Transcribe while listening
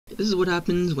This is what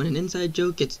happens when an inside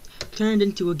joke gets turned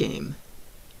into a game.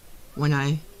 When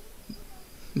I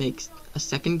make a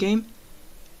second game,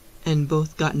 and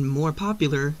both gotten more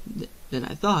popular than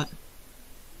I thought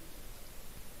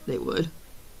they would,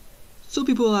 so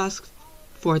people will ask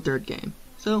for a third game.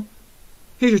 So,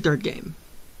 here's your third game.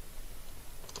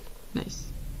 Nice.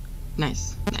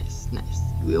 Nice, nice, nice.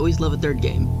 We always love a third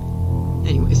game.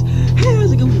 Anyways, hey,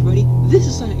 how's it going, everybody? This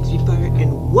is Sonic Fire,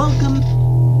 and welcome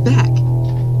back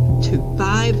to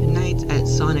Five Nights at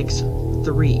Sonic's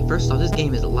 3. First off, this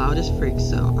game is loud as freak,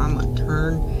 so I'm gonna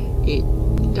turn it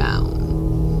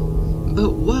down. But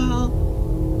while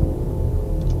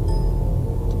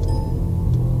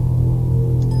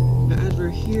as we're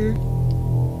here,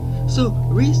 so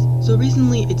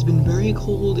recently it's been very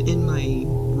cold in my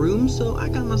room, so I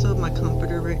got myself my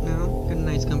comforter right now. Got a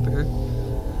nice comforter.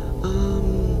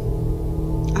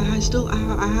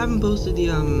 I haven't posted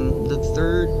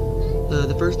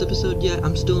the first episode yet.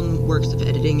 I'm still in the works of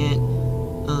editing it.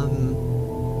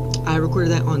 I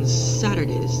recorded that on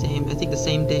Saturday, I think the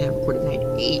same day I recorded night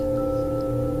 8,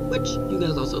 which you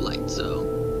guys also liked, so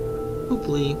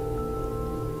hopefully,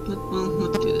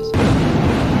 let's do this.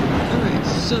 Alright,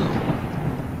 so,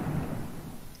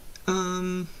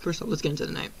 first off, let's get into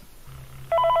the night.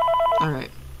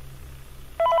 Alright.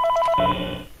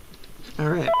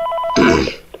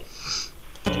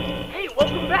 Hey,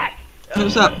 welcome back!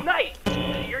 What's up? Good night.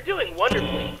 You're doing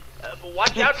wonderfully, but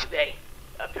watch out today.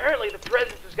 Apparently the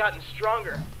presence has gotten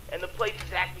stronger, and the place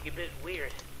is acting a bit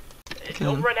weird.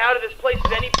 Don't run out of this place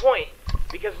at any point,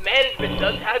 because management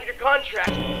does have your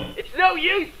contract. It's no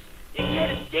use! You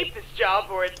can't escape this job,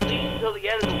 or at least until the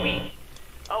end of the week.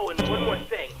 Oh, and one more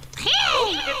thing.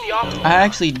 Don't forget the office. I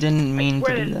actually didn't mean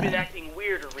to do It's that. been acting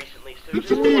weirder recently, so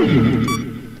just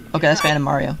Okay, that's Phantom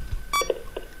Mario.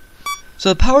 So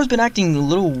the power's been acting a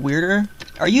little weirder.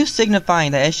 Are you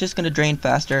signifying that it's just gonna drain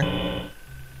faster?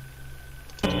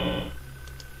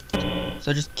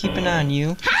 So just keep an eye on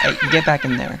you. Hey, get back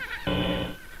in there.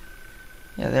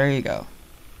 Yeah, there you go.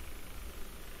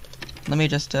 Let me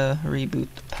just reboot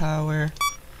the power.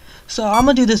 So I'm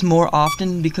gonna do this more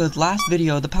often because last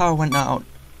video the power went out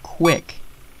quick.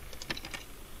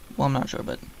 Well, I'm not sure,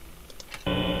 but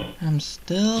I'm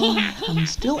still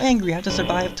angry. I have to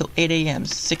survive till 8 AM.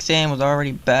 6 AM was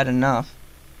already bad enough.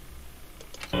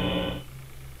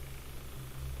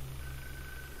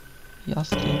 Y'all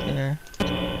stay there.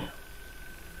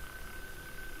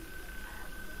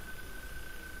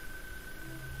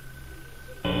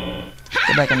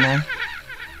 Go back in there.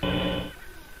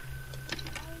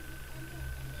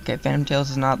 Okay, Phantom Tails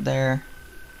is not there.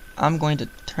 I'm going to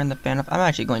turn the fan off. I'm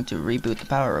actually going to reboot the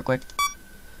power real quick.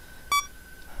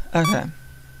 Okay.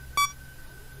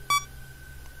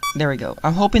 There we go.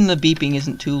 I'm hoping the beeping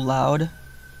isn't too loud.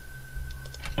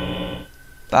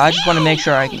 But I just want to make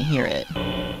sure I can hear it.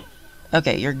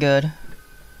 Okay, you're good.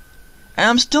 And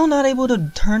I'm still not able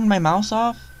to turn my mouse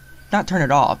off. Not turn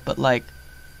it off, but like,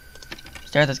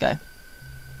 stare at this guy.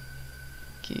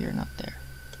 Okay, you're not there.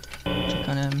 Check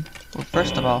on him. Well,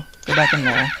 first of all, go back in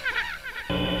there.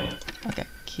 Okay,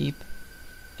 keep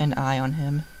an eye on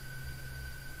him.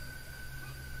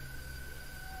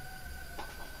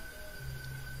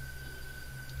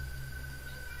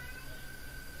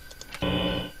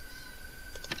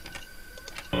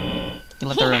 You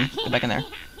left the room. Go back in there.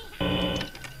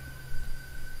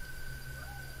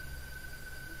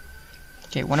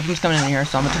 Okay, one of them's coming in here,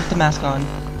 so I'm gonna put the mask on.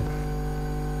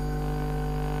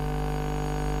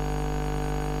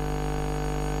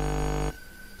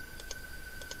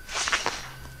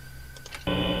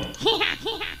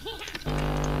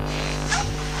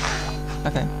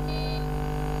 Okay.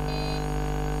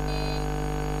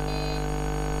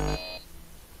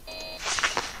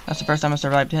 That's the first time I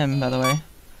survived him, by the way.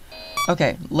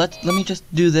 Okay, let me just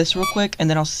do this real quick, and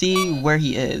then I'll see where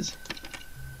he is.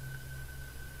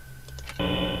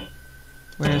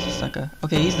 Where is the sucker?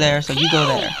 Okay, he's there, so you go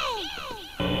there.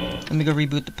 Let me go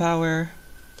reboot the power.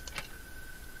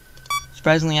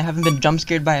 Surprisingly, I haven't been jump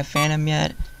scared by a Phantom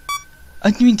yet. I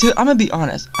mean, I'm gonna be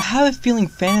honest. I have a feeling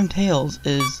Phantom Tails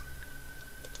is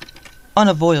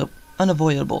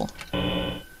unavoidable.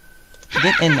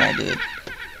 Get in there, dude.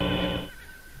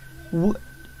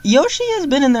 Yoshi has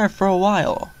been in there for a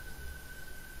while.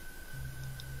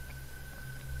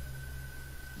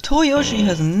 Yoshi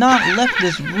has not left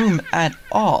this room at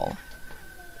all.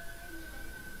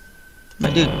 My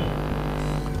dude.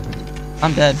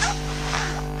 I'm dead.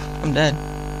 I'm dead.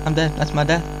 I'm dead. That's my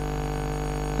death.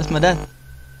 That's my death.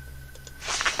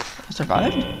 I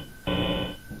survived?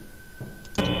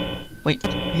 Wait,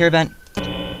 here, event.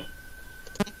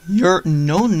 You're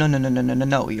no,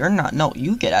 you're not. No,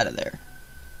 you get out of there.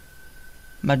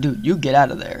 My dude, you get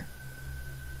out of there.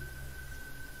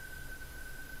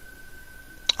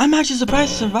 I'm actually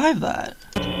surprised to survive that.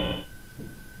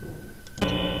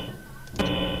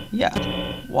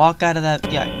 Yeah. Walk out of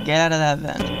that. Yeah, get out of that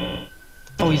vent.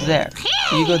 Oh, he's there.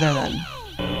 So you go there then.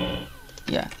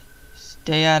 Yeah.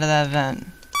 Stay out of that vent.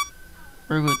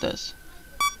 Reboot this.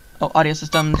 Oh, audio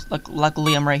systems.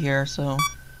 Luckily, I'm right here, so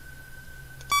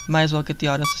might as well get the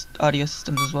audio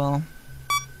systems as well.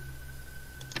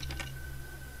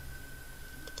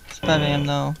 It's 5 AM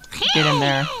though. Get in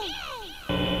there.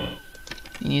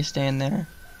 You need to stay in there.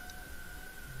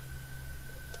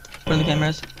 Put in the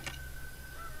cameras.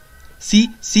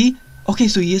 See? See? Okay,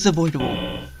 so he is avoidable.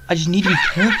 I just need to be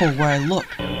careful where I look.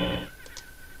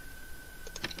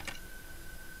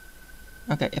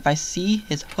 Okay, if I see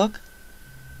his hook,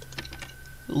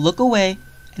 look away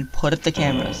and put up the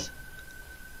cameras.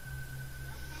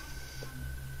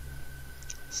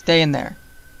 Stay in there.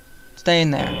 Stay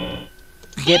in there.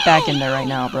 Get back in there right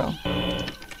now, bro.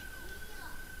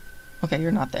 Okay,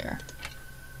 you're not there.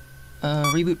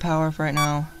 Reboot power for right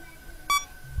now.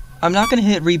 I'm not gonna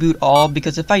hit reboot all,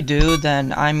 because if I do, then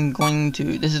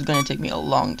this is gonna take me a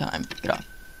long time. Get off.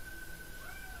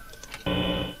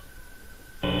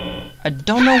 I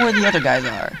don't know where the other guys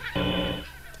are.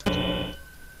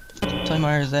 Toy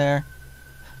Mario is there.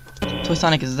 Toy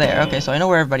Sonic is there. Okay, so I know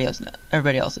where everybody else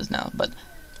is now, but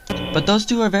those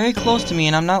two are very close to me,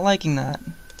 and I'm not liking that.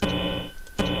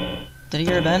 Did he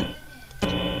hear a vent?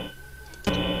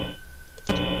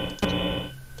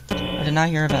 I did not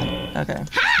hear a vent. Okay.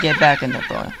 Get back in there,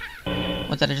 bro.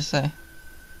 What did I just say?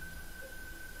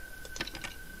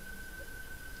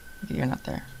 Okay, you're not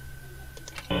there.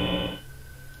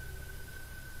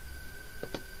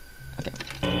 Okay.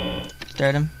 Stare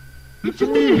at him.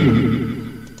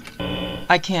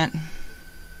 I can't.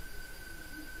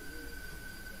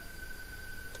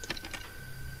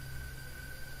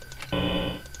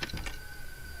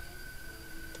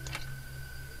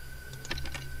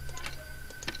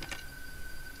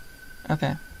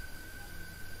 Okay.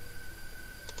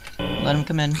 Let him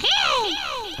come in. Okay,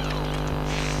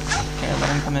 let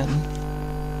him come in.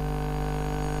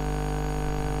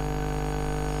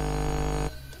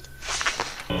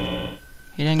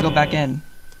 He didn't go back in.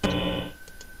 The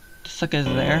sucker is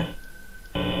there.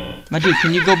 My dude,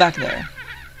 can you go back there?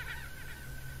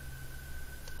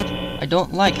 I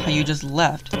don't like how you just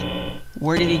left.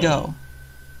 Where did he go?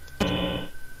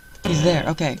 He's there.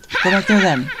 Okay, go back there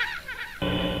then.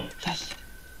 Yes.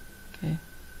 Okay.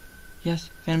 Yes,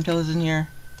 Phantom Tail is in here.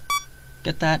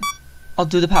 Get that. I'll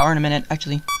do the power in a minute,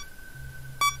 actually.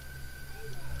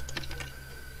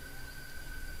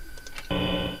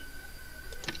 You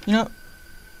know,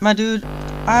 my dude,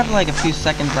 I have like a few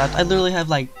seconds left. I literally have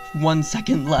like 1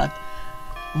 second left.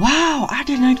 Wow, I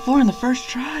did night 4 in the first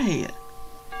try.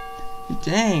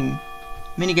 Dang.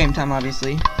 Minigame time,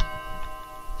 obviously.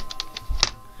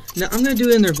 Now, I'm gonna do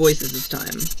it in their voices this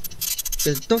time.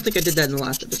 Because don't think I did that in the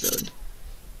last episode.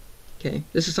 Okay,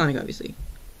 this is Sonic, obviously.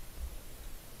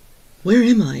 Where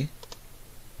am I?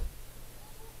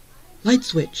 Light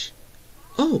switch.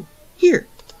 Oh, here.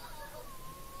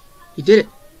 He did it.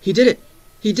 He did it.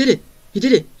 He did it. He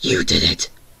did it. You did it.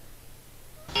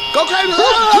 Go crazy.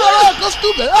 Go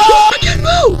stupid. I can't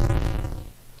move.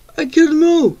 I can't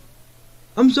move.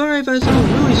 I'm sorry if I sound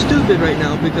really stupid right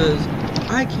now because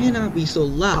I cannot be so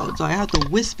loud, so I have to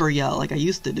whisper yell like I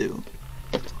used to do.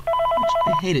 Which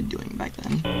I hated doing back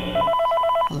then.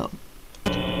 Hello.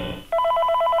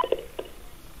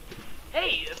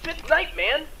 Hey, fifth night,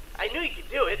 man. I knew you could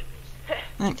do it.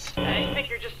 Thanks. I think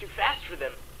you're just too fast for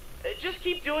them. Just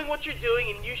keep doing what you're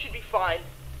doing and you should be fine.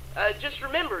 Just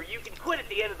remember, you can quit at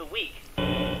the end of the week.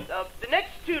 The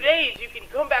next 2 days you can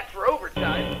come back for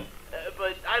overtime,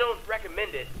 but I don't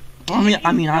recommend it.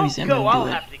 I mean, obviously I'm go, gonna I'll do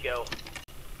it. have to go.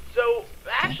 So,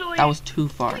 actually, That was too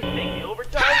far. please take the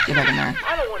overtime. Get back in there.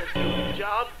 I don't want to do the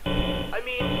job. I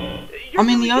mean, you're I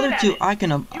mean, really the other good at two it. I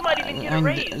can You might even get a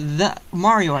raise. that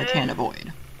Mario I can't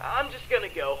avoid. I'm just gonna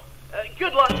go.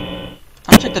 Good luck.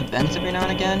 I'll check the vents every now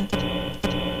and again.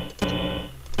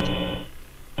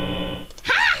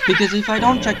 Because if I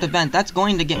don't check the vent, that's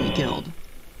going to get me killed.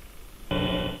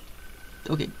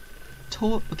 Okay,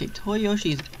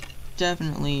 Toyoshi is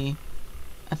definitely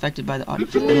affected by the audio.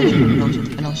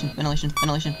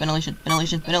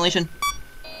 Ventilation.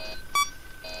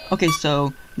 Okay,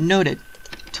 so noted.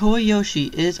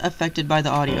 Toyoshi is affected by the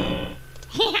audio.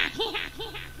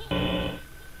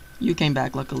 You came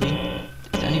back, luckily.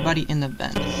 Is anybody in the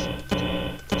vents?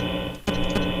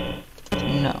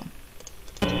 No.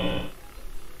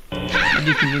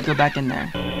 Dude, can you go back in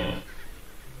there?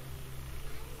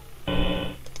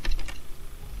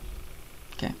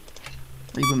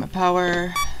 Reboot my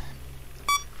power.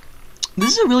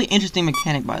 This is a really interesting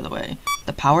mechanic, by the way.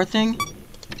 The power thing.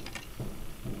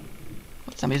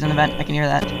 Somebody's in the vent. I can hear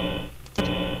that.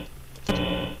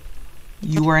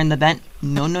 You were in the vent?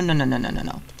 No, no, no, no, no, no, no,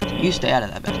 no. You stay out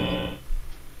of that vent.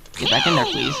 Get back in there,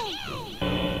 please.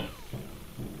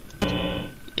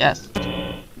 Yes.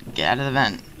 Get out of the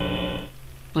vent.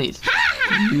 Please.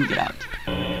 You get out.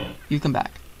 You come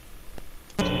back.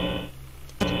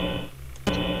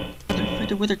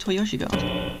 Where'd Toyoshi go?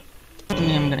 I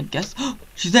mean, I'm gonna guess.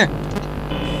 She's there!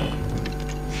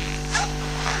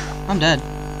 I'm dead.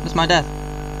 That's my death.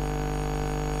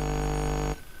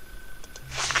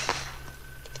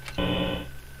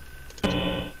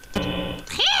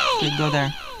 Okay, go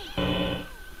there.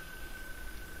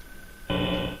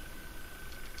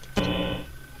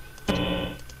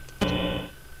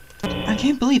 I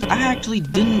can't believe I actually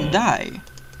didn't die.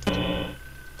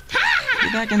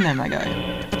 Get back in there, my guy.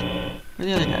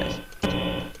 Where are the other guys?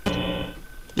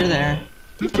 You're there.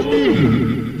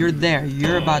 You're there.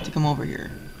 You're about to come over here.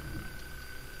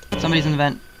 Somebody's in the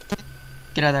vent.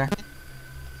 Get out of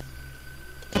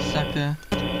there. Sucker.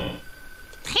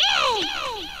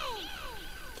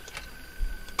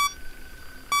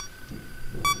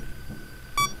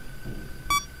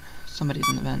 Somebody's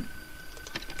in the vent.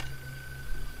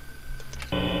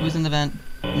 Who's in the vent?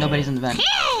 Nobody's in the vent.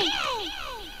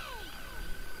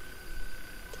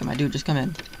 Okay, my dude, just come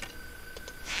in.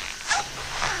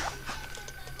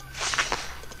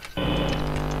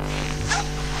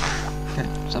 Okay,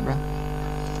 what's up, bro?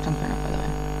 Come fair enough, by the way.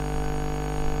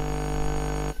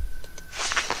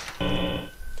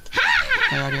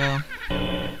 Play audio.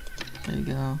 There you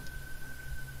go.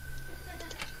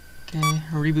 Okay,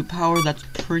 reboot power, that's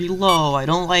pretty low. I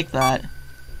don't like that.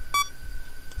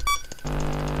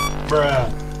 Bruh.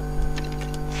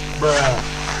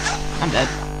 Bruh. I'm dead.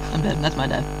 I'm dead. That's my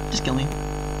dad. Just kill me.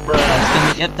 Bruh. Just kill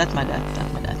me. Yep, that's my dad.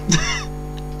 That's my dad.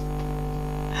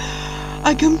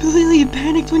 I completely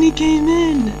panicked when he came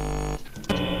in.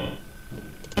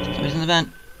 Somebody's in the vent.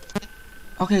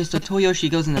 Okay, so Toyoshi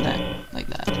goes in the vent. Like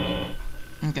that.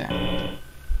 Okay.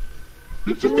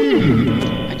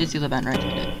 I did see the vent, right?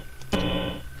 I did.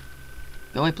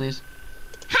 Go away, please.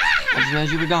 I just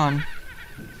realized you were gone.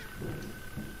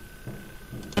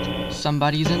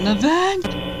 Somebody's in the vent!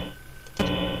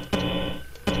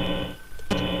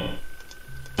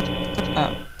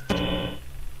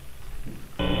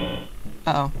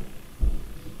 Uh-oh.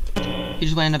 He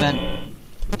just went in the vent.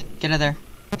 Get out of there.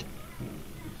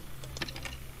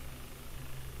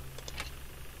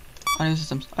 Audio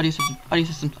systems, audio systems, audio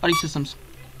systems, audio systems.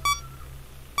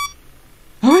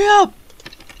 Hurry up!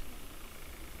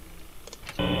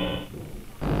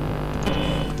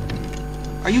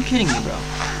 Are you kidding me, bro?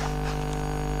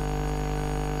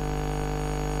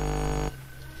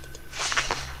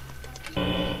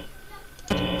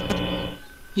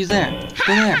 He's there.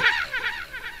 Go there.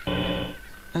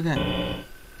 Okay.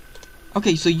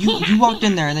 Okay, so you walked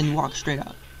in there and then you walked straight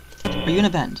out. Are you in a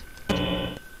vent? You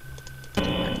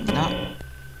are not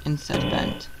in said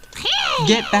vent.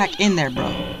 Get back in there,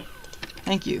 bro.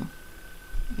 Thank you.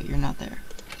 Okay, you're not there.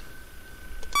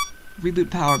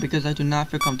 Reboot power because I do not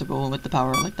feel comfortable with the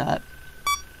power like that.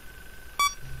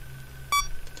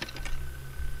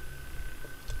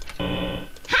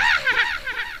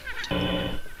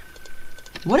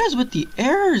 What is with the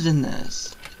errors in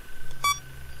this?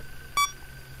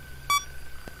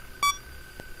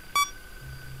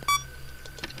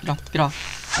 Get off, get off.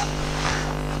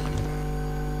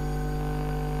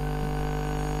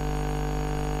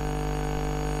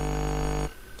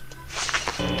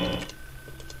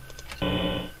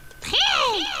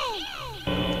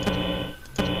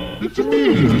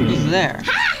 He's there.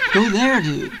 Go there,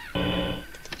 dude.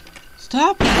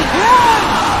 Stop.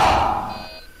 Ah!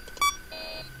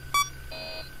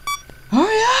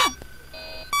 Hurry up!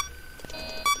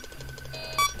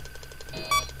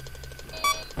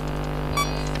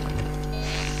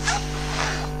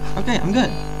 Okay, I'm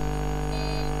good.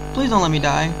 Please don't let me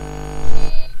die.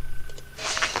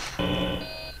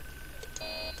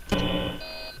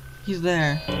 He's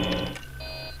there.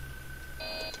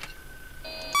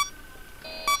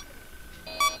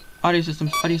 Audio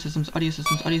systems, audio systems, audio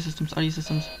systems, audio systems, audio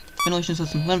systems. Ventilation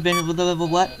system. What? Where'd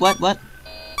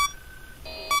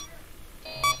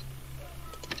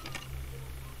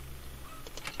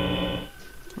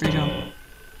he go?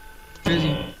 Where is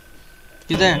he?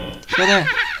 He's there. Go there.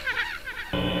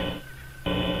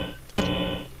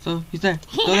 So, he's there.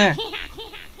 Go there.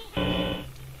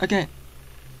 Okay.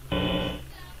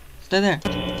 Stay there.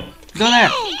 Go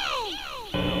there.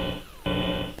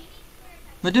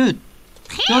 My dude.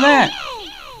 Go there.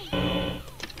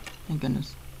 Thank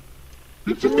goodness.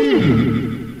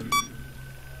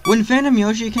 When Phantom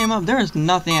Yoshi came up, there was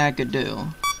nothing I could do.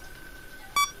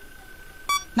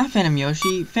 Not Phantom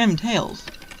Yoshi, Phantom Tails.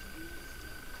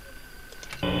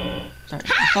 Sorry,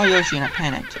 I saw Yoshi and I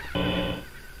panicked.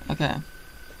 Okay.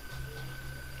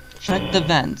 Check the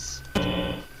vents.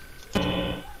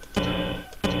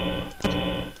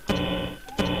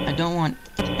 I don't want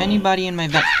anybody in my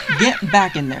vent. Get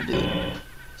back in there, dude.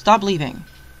 Stop leaving.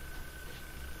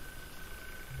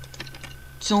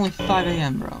 It's only 5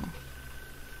 AM, bro.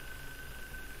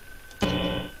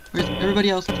 Where's everybody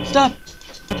else? Stop!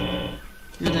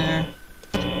 You're there.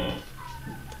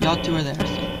 Y'all two are there,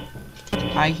 so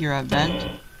I hear a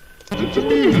vent.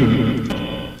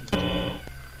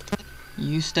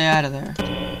 You stay out of there.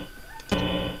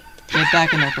 Get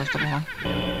back in there, first of all.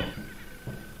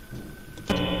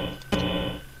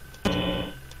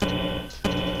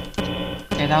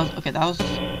 Okay, that was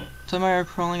somebody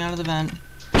crawling out of the vent.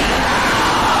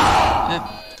 Yep,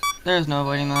 there's no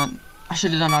avoiding that. I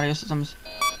should have done audio systems.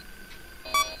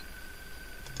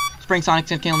 Spring Sonic's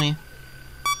gonna kill me.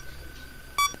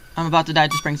 I'm about to die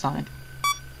to Spring Sonic.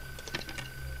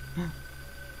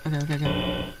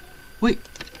 Okay. Wait,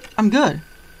 I'm good.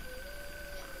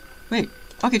 Wait,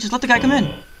 okay, just let the guy come in.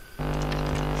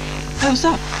 Hey, what's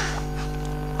up?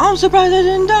 I'm surprised I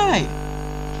didn't die.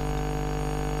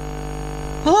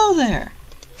 Hello there.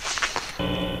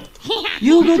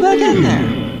 You go back in there.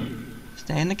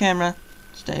 Stay in the camera.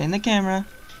 Stay in the camera.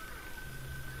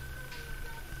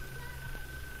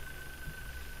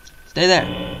 Stay there.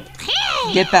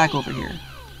 Get back over here.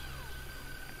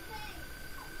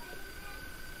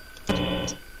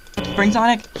 Spring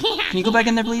Sonic, can you go back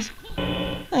in there, please?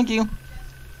 Thank you.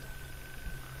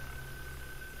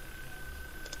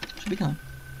 Should be gone.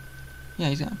 Yeah,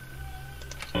 he's gone.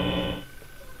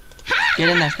 Get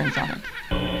in there, Spring Sonic.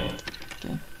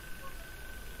 Okay.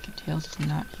 Okay, Tails is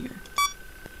not here.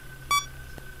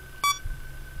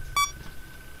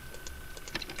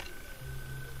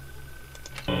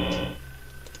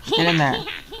 Get in there.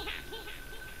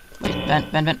 Wait,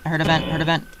 vent. I heard a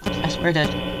vent. I swear I did.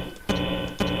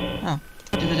 Oh,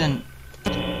 because it didn't.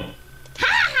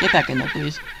 Get back in there,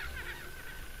 please.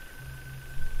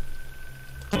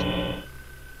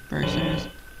 Very serious.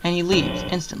 And he leaves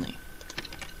instantly.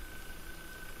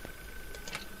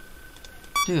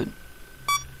 Dude.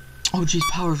 Oh, geez,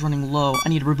 power's running low. I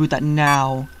need to reboot that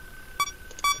now.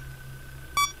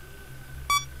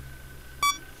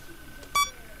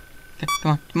 Okay,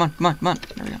 come on.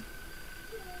 There we go.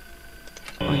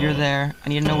 Oh, you're there. I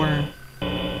need to know where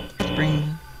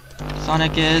Spring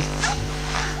Sonic is.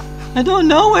 I don't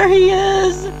know where he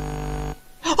is.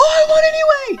 Oh, I won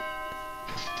anyway!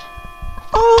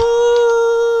 Oh!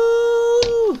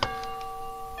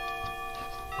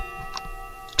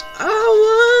 I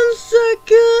won,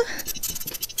 sucker!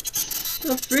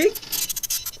 The freak?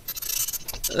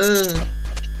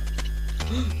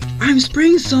 I'm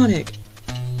Spring Sonic!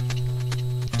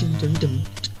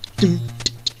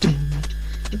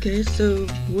 Okay, so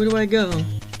where do I go?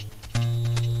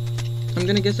 I'm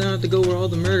gonna guess I don't have to go where all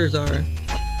the murders are.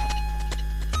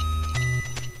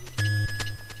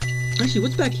 Actually,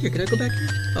 what's back here? Can I go back here?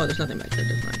 Oh, there's nothing back there,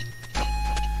 never mind.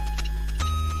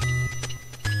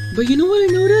 But you know what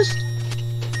I noticed?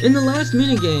 In the last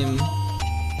minigame.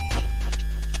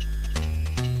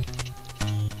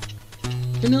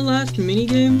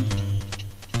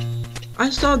 I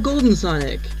saw Golden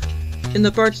Sonic in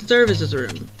the parts and services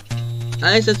room.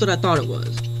 At least that's what I thought it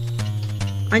was.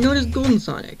 I noticed Golden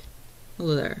Sonic.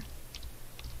 Hello there.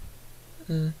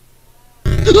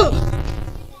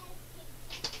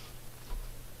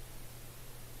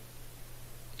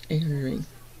 800 rings.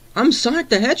 I'm Sonic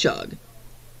the Hedgehog.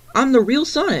 I'm the real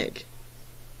Sonic.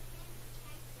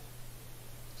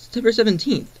 September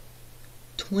 17th,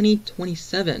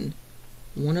 2027.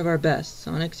 One of our best.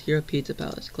 Sonic's Hero Pizza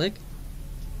Palace. Click.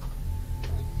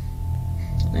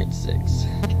 Night 6.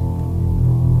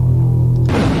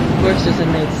 Of course there's a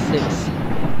night 6.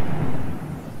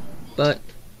 But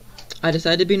I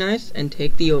decided to be nice and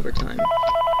take the overtime.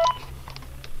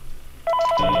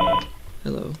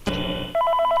 Hello.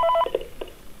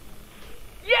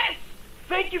 Yes!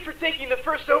 Thank you for taking the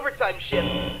first overtime shift.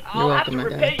 I'll You're have welcome, to my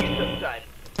repay guy. you sometime.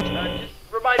 Just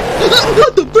remind me.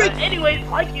 What the frick? Anyways,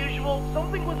 like usual,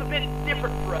 something was a bit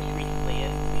different for us recently,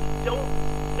 and we don't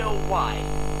know why.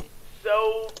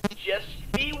 So, just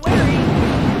be wary.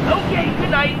 Okay,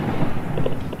 good night.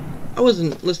 I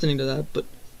wasn't listening to that, but...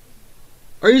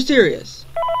 Are you serious?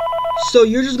 So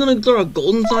you're just gonna throw a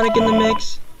Golden Sonic in the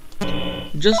mix?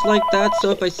 Just like that,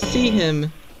 so if I see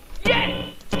him...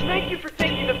 Yes! Thank you for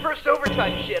taking the first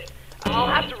overtime shift. I'll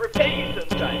have to repay you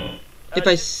sometime. if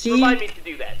I just see remind me to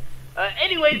do that.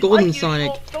 Anyways, Golden like usual,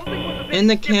 Sonic something was a bit in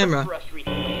the different camera, for us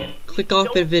recently, and we click off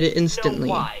don't of it know instantly.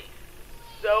 why.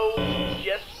 So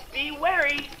just be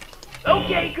wary.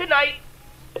 Okay, good night.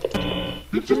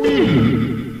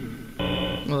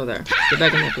 Oh, there. Get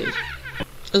back on that page.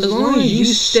 As long as you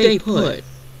stay put,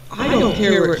 I don't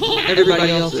care where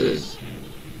everybody else is.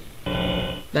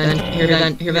 Vent, here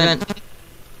vent, here vent.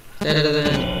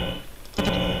 Da-da-da-da.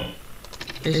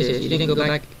 You didn't go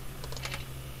back.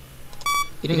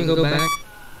 You didn't go back.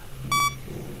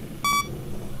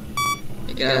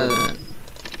 Get out of that.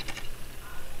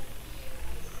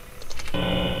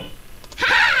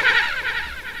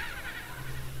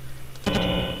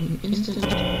 Instant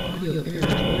audio error.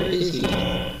 Where is he?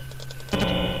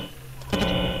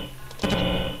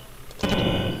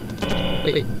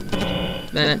 Wait.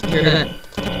 Vent, here vent.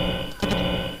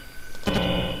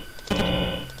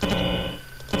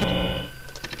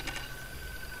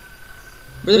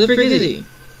 Where the frick is he?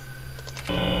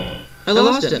 I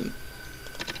lost him.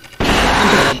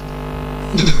 I'm dead.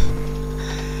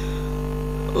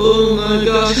 Oh my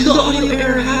gosh, the audio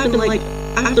error happened like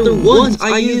after once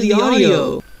I used the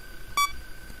audio.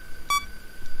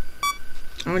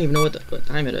 I don't even know what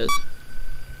time it is.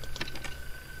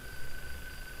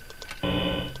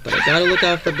 But I gotta look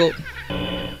out for gold.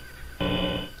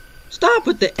 Stop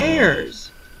with the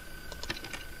errors!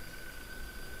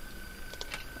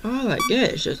 All I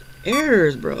get is just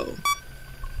errors, bro.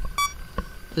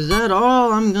 Is that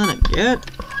all I'm gonna get?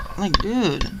 Like,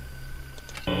 dude.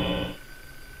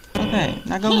 Okay,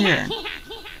 now go here.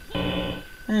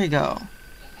 There you go.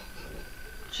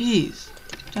 Jeez.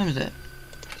 What time is it?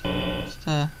 Just,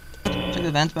 check the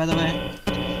vents, by the way.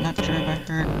 Not sure if I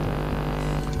heard.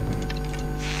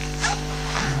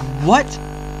 What?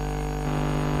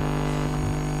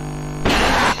 I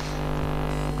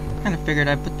kind of figured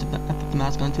I put the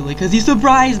mask on too late because he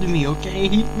surprised me, okay?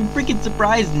 He freaking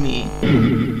surprised me.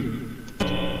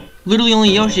 Literally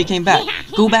only Yoshi came back.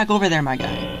 Go back over there, my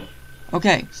guy.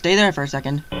 Okay, stay there for a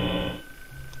second.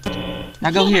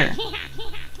 Now go here.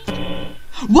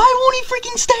 Why won't he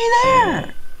freaking stay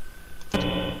there?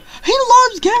 He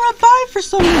loves camera 5 for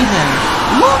some reason.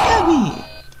 Look at me.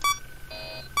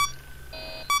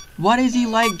 Why does he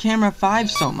like camera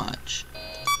 5 so much?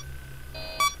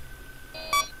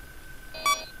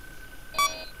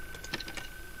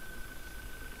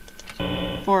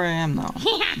 It's 4 AM though.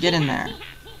 Get in there.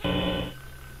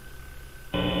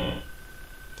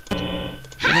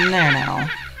 Get in there now.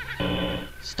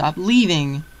 Stop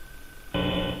leaving.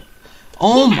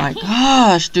 Oh my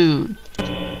gosh, dude.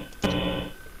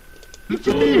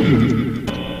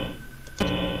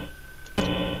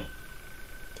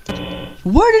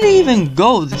 Where did he even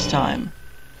go this time?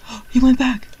 He went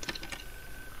back.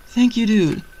 Thank you,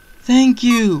 dude. Thank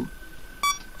you.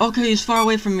 Okay, he's far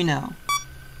away from me now.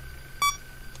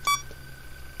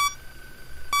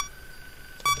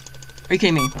 Are you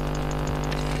kidding me?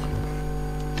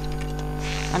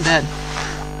 I'm dead.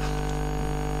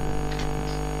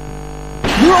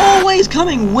 You're always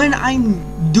coming when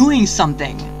I'm doing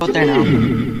something. Out there now.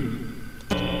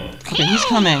 Okay, he's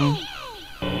coming.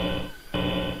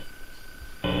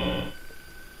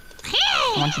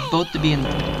 I want you both to be in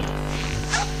there.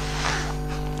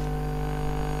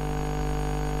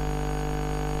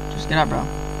 Just get up, bro.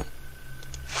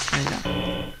 There you go.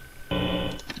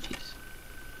 Jeez.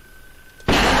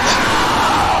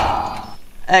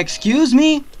 Excuse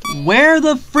me? Where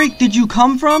the freak did you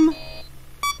come from?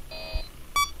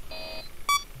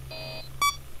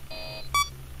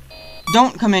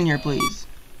 Don't come in here, please.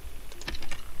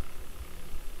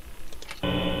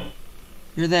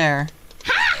 You're there.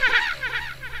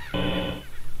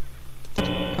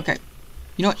 Okay.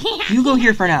 You know what? You go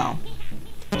here for now.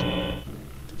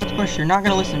 Of course, you're not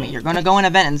gonna listen to me. You're gonna go in a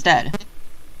vent instead.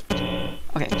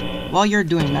 Okay. While you're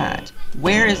doing that,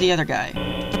 where is the other guy?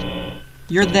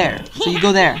 You're there. So you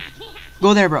go there.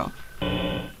 Go there, bro.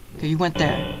 Okay, you went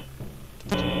there.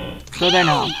 Go there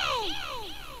now.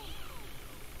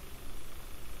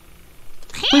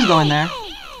 Please go in there.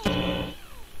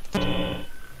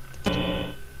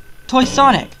 Toy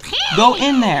Sonic, go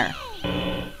in there.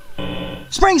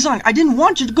 Spring Sonic, I didn't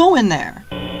want you to go in there.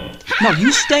 No,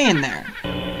 you stay in there.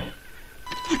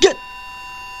 Get!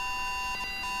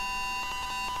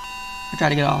 I tried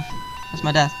to get off. That's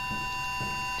my death.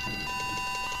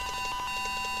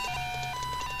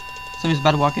 Somebody's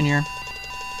about to walk in here.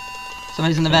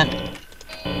 Somebody's in the vent.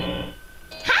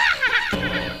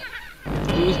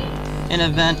 Who's in a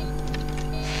vent?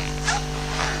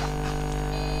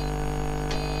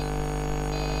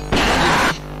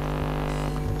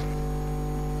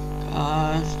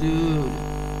 Gosh, dude.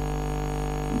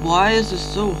 why is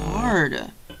this so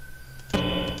hard?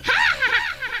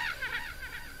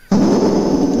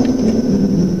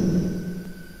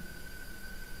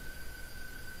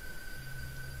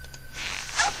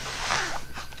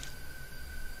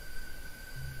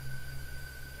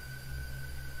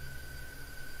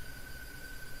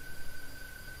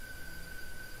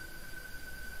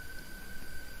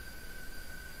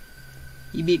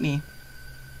 You beat me.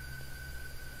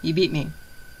 You beat me.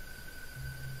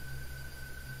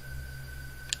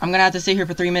 I'm gonna have to sit here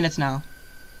for 3 minutes now.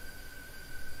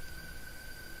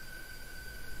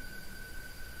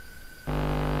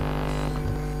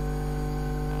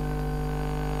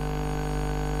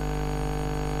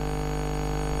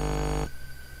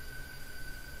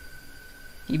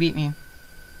 You beat me.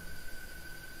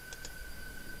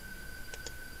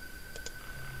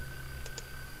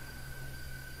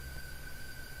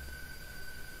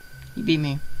 You beat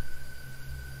me.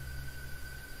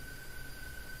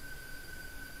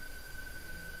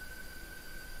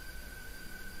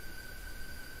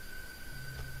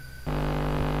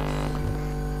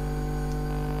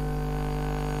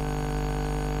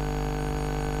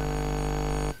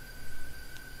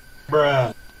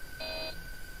 Bruh.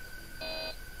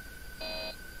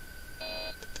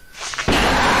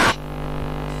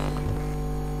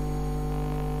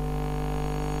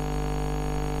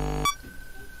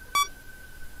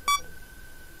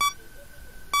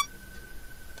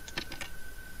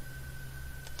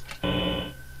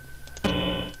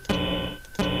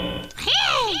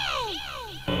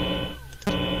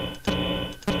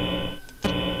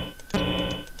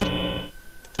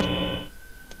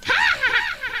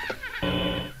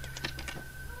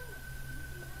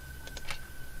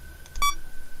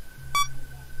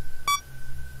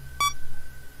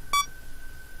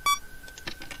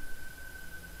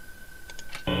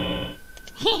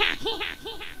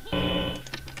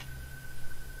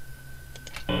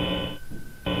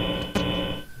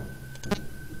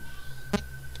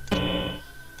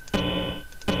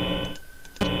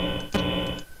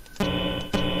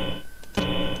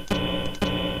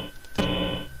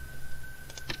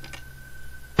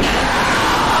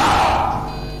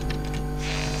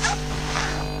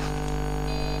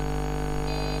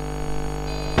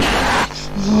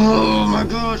 Oh my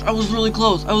gosh, I was really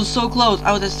close. I was so close.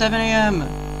 I was at 7 a.m.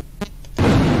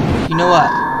 You know what?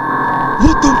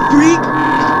 What the freak?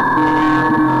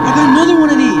 I got another one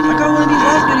of these. I got one of these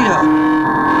last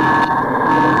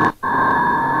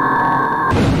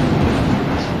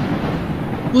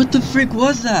video. What the freak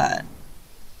was that?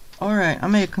 Alright, I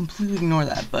may completely ignore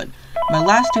that, but my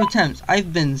last 2 attempts,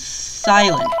 I've been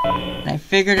silent. And I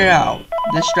figured it out.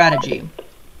 The strategy.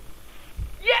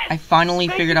 I finally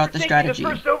figured out the strategy. The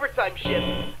first overtime shift.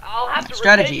 I'll have to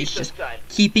strategy is just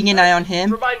keeping an eye on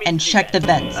him and check the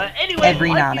vents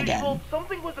every now and again.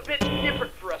 Something was a bit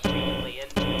different for us recently,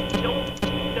 and don't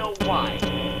know why.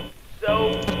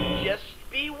 So just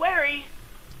be wary.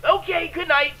 Okay, good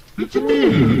night.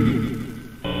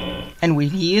 And when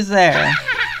he is there,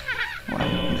 well,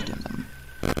 I'm just doing something.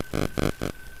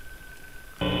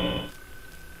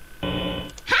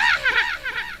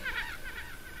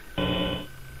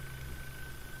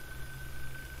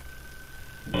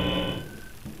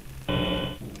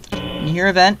 You hear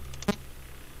a vent?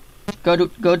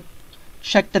 Go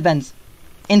check the vents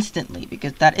instantly,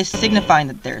 because that is signifying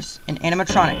that there's an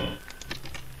animatronic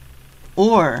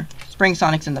or Spring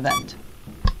Sonic's in the vent.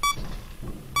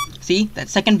 See that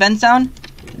second vent sound?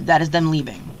 That is them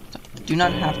leaving. So do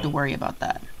not have to worry about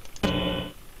that.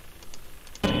 I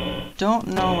don't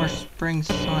know where Spring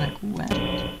Sonic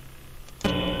went.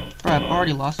 Bro, I've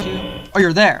already lost you. Oh,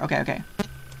 you're there. Okay, okay.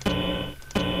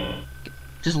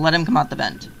 Just let him come out the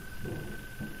vent.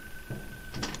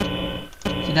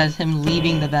 See, that is him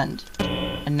leaving the vent.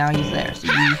 And now he's there.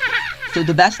 So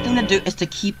the best thing to do is to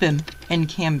keep him in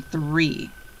cam 3.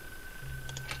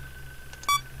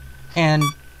 And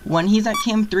when he's at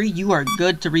cam 3, you are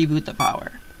good to reboot the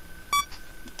power.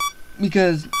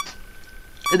 Because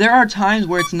there are times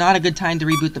where it's not a good time to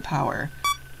reboot the power.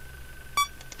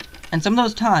 And some of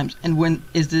those times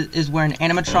is where an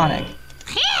animatronic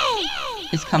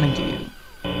is coming to you.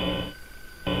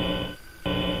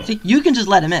 See, you can just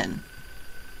let him in.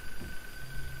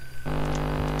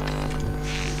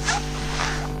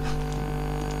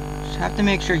 Just have to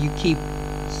make sure you keep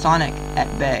Sonic at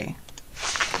bay.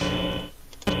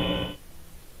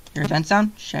 Hear a vent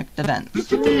sound? Check the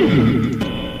vents.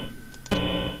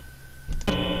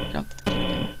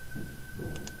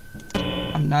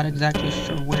 I'm not exactly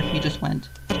sure where he just went.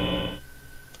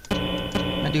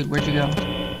 My dude, where'd you go?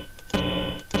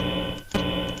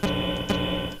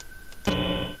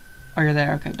 Oh, you're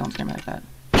there. Okay, don't scare me like that.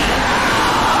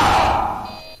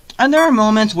 And there are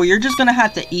moments where you're just gonna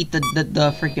have to eat the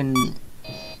freaking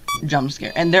jump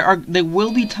scare. And there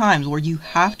will be times where you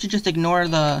have to just ignore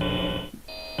the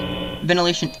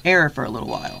ventilation error for a little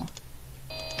while.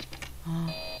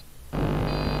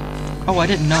 Oh, I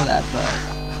didn't know that,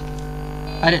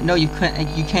 but I didn't know you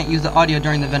can't use the audio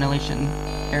during the ventilation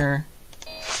error.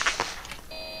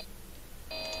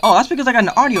 Oh, that's because I got an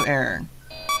audio error.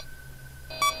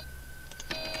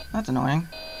 That's annoying.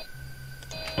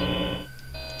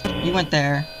 You went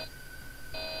there.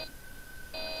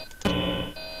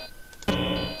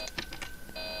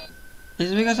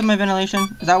 Is it because of my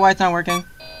ventilation? Is that why it's not working?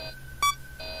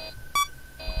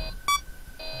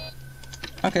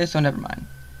 Okay, so never mind.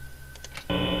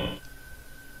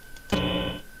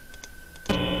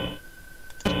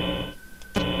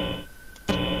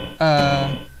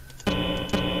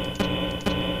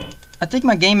 I think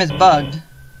my game is bugged.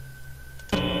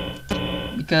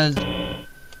 Because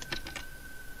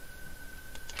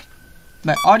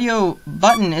my audio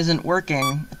button isn't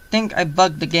working. I think I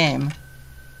bugged the game.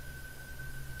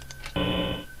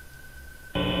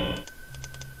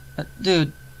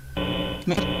 Dude,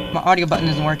 my audio button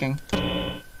isn't working.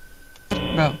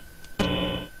 Bro,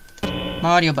 my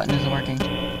audio button isn't working.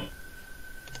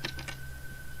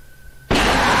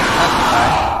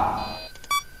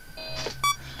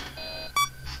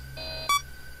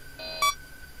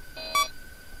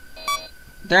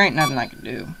 There ain't nothing I can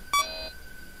do.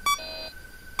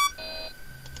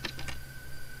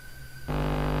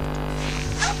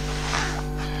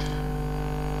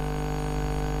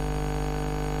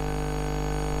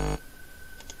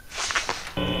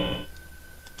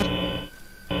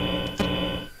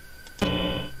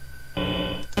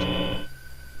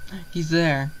 He's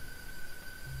there.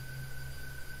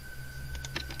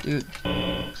 Dude,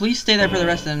 please stay there for the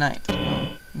rest of the night.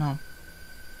 No.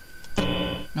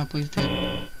 No, please, dude.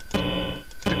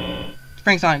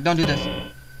 Spring Sonic, don't do this.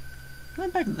 You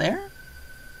went back there?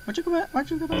 Why'd you go back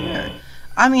there?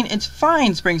 I mean, it's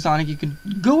fine, Spring Sonic. You can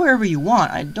go wherever you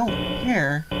want. I don't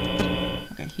care.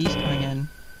 Okay, he's coming in.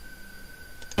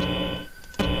 That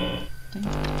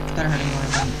hurt more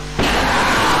than.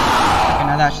 Okay,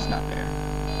 now that's just not fair.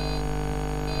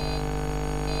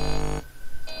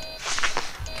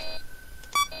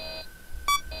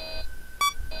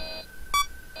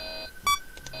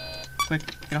 Quick,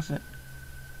 get off it.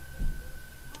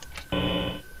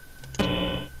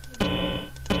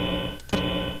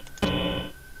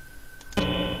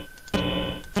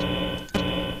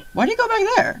 Why'd he go back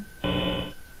there?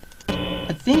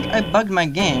 I think I bugged my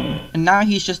game, and now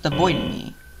he's just avoiding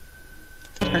me.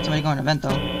 I heard somebody go on an event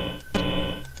though.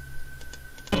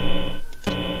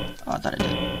 Oh, I thought I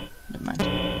did. Never mind.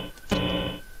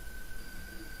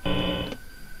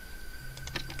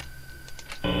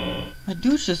 My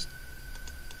dude's just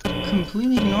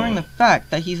completely ignoring the fact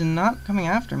that he's not coming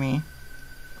after me.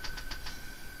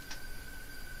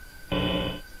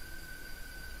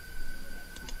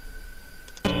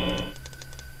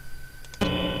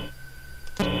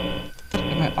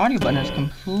 My audio button has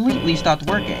completely stopped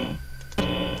working.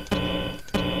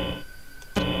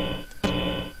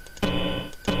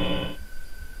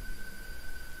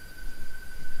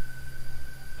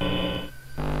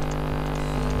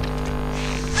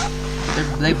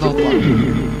 They both are.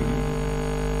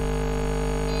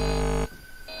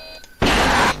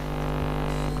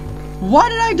 Why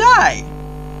did I die?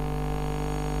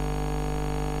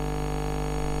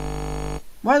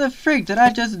 Why the freak did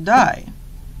I just die?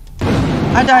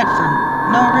 I died for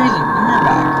no reason. You're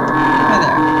back. Hi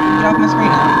there. Get off my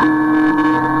screen now.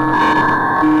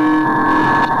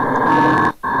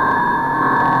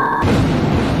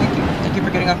 Thank you. Thank you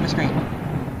for getting off my screen.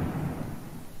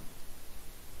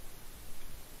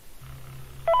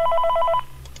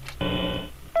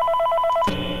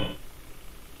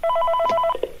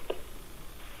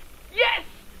 Yes!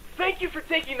 Thank you for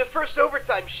taking the first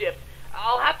overtime shift.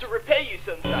 I'll have to repay you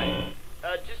sometime.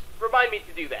 Just remind me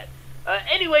to do that.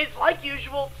 Anyways, like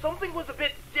usual, something was a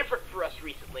bit different for us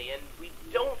recently, and we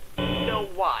don't know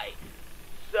why.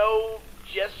 So,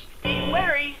 just be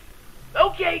wary.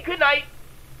 Okay, good night.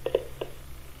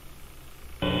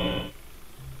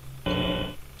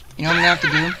 You know what I'm gonna have to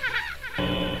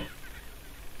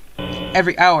do?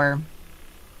 Every hour,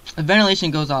 the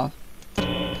ventilation goes off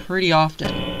pretty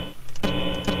often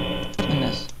in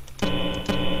this.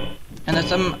 And that's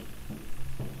something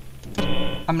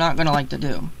I'm not gonna like to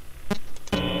do.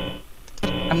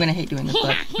 I'm gonna hate doing this,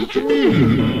 but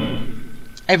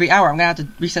every hour I'm gonna have to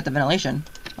reset the ventilation,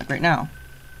 like right now.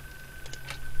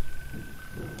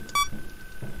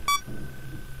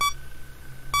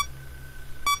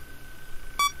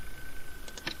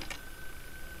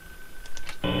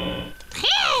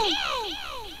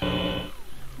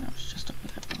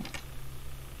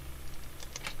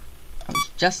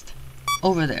 just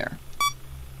over there.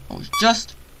 I was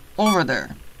just over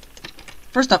there.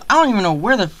 First off, I don't even know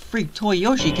where the freak Toy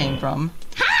Yoshi came from.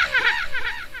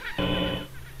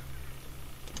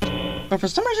 But for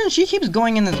some reason, she keeps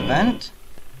going in this vent.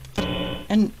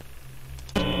 And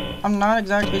I'm not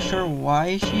exactly sure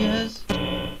why she is.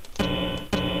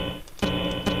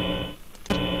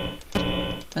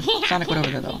 But Sonic went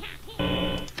over there, though.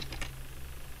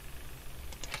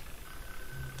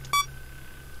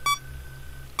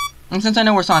 And since I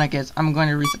know where Sonic is, I'm going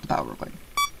to reset the power real quick.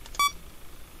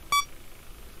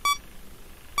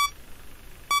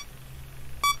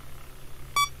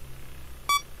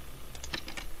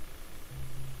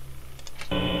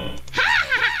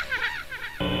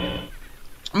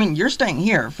 I mean, you're staying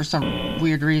here for some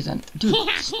weird reason. Dude,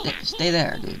 stay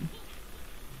there, dude.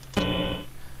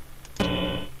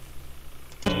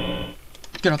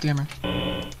 Get off the camera.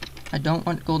 I don't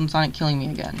want Golden Sonic killing me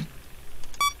again.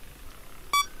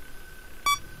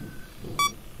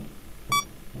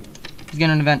 He's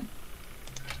getting an event.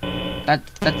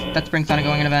 That's Spring Sonic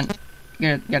going in an event.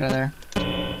 Get out of there.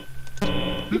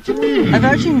 I've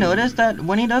actually noticed that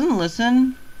when he doesn't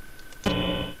listen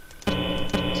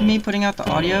to me putting out the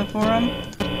audio for him,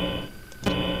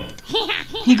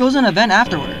 he goes in an event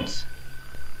afterwards.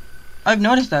 I've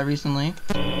noticed that recently.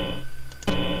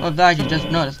 Well, I've actually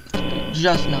just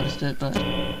noticed it, but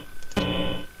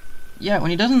yeah,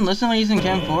 when he doesn't listen when he's in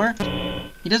Cam 4,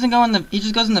 he doesn't go in the, he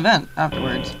just goes in the vent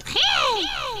afterwards.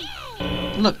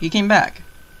 Look, he came back.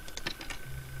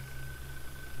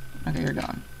 Okay, you're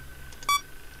gone.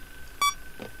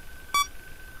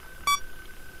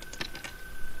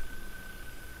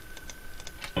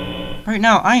 Right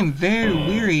now, I am very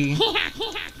weary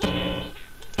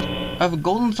of a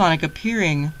Golden Sonic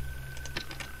appearing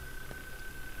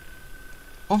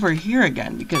over here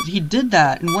again, because he did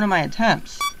that in one of my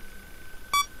attempts.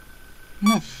 And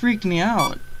that freaked me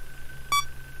out.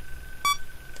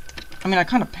 I mean, I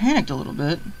kind of panicked a little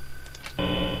bit.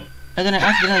 And then I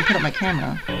accidentally put up my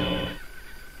camera.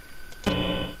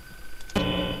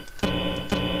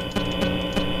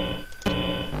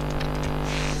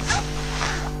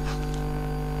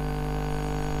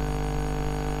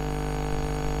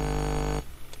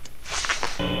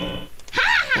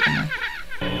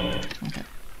 Okay.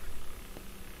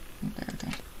 There,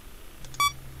 okay.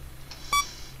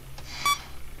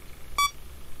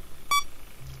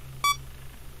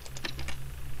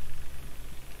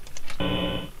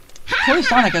 Toy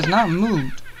Sonic has not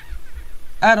moved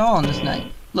at all in this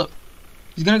night. Look,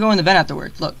 he's gonna go in the vent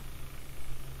afterwards. Look.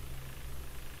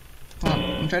 Hold on,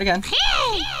 let me try it again.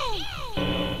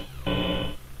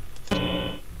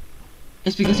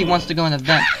 It's because he wants to go in the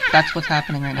vent. That's what's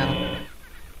happening right now.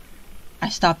 I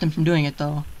stopped him from doing it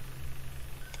though.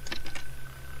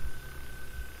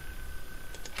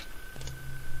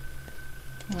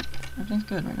 Look, everything's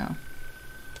good right now.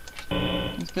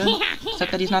 It's good,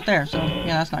 except that he's not there, so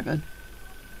yeah, that's not good.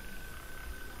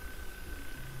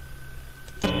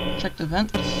 Check the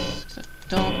vents.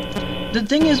 Don't. The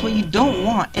thing is, what you don't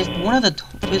want is one of the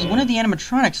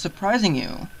animatronics surprising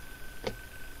you.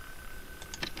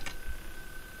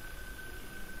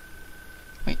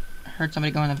 Wait, I heard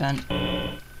somebody go in the vent.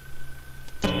 No,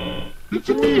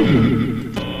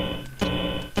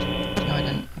 I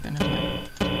didn't. Okay, never mind.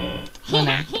 Go in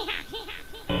there.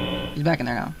 He's back in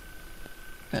there now.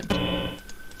 Good.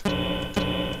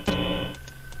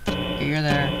 Okay, you're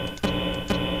there.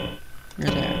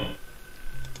 You're there.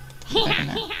 Back in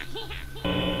there.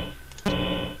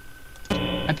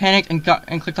 I panicked and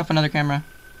clicked off another camera.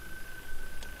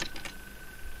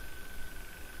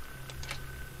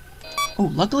 Oh,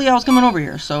 luckily I was coming over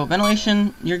here, so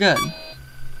ventilation, you're good.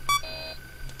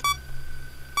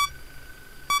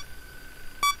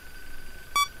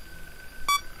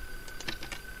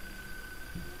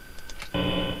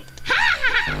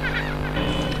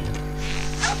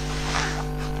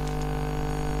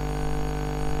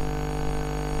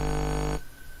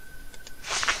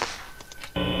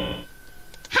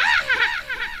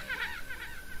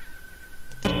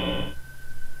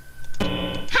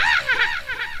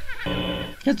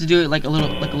 You have to do it like a little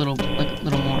more. He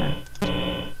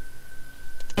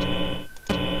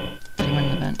went in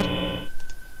the vent.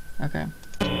 Okay.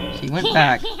 So he went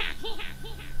back.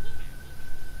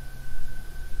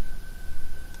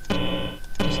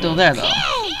 He's still there though.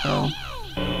 So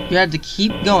you have to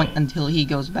keep going until he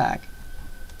goes back.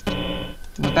 He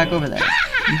went back over there.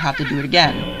 You have to do it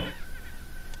again.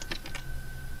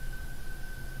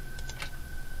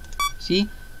 See?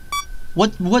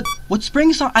 What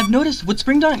Spring Sonic, I've noticed what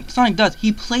Spring Sonic does,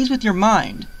 he plays with your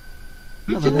mind.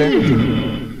 Hello there.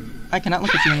 I cannot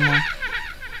look at you anymore.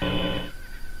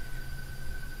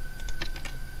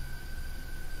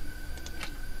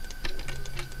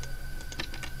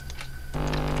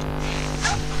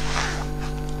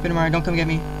 Phantom Mario, don't come get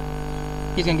me.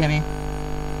 He's gonna get me.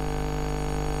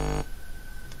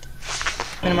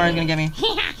 Phantom Mario's gonna get me.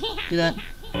 Do that.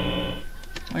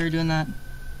 While you're doing that.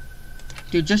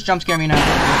 Dude, just jump scare me now.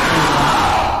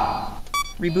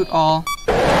 Reboot all.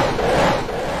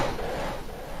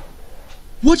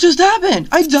 What just happened?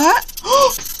 I died?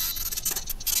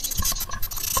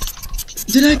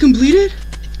 Did I complete it?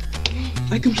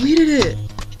 I completed it.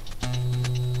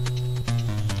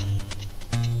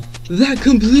 That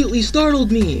completely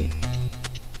startled me.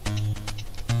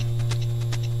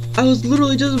 I was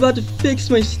literally just about to fix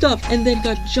my stuff and then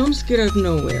got jump scared out of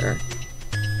nowhere.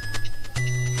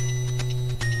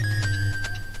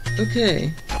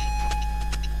 Okay.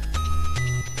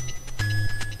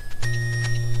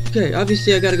 Okay,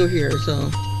 obviously I gotta go here, so.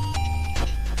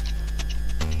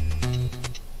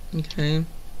 Okay.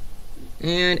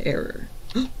 And error.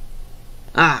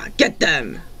 Ah, get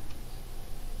them!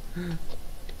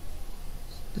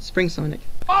 That's Spring Sonic.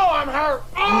 Oh, I'm hurt!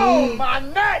 Oh, my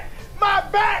neck! My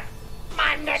back!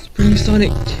 My neck! Spring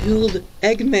Sonic killed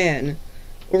Eggman!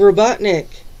 Or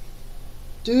Robotnik!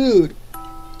 Dude!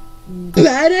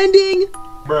 Bad ending?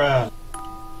 Bruh.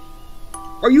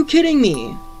 Are you kidding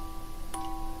me?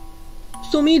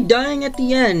 So me dying at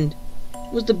the end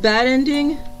was the bad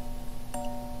ending?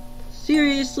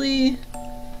 Seriously?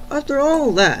 After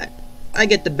all that, I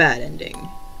get the bad ending.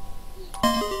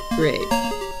 Great.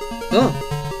 Oh.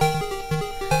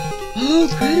 Oh,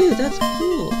 credit! That's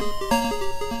cool.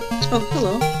 Oh,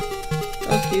 hello.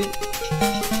 That was cute.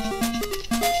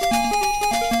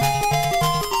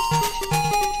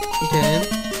 Okay.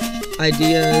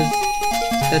 Ideas.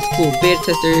 That's cool. Beta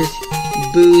testers.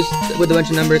 Boost with a bunch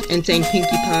of numbers. Insane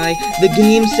Pinkie Pie. The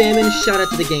Game Salmon. Shout out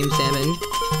to the Game Salmon.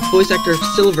 Voice actor of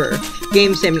Silver.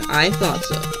 Game Salmon. I thought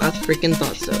so. I freaking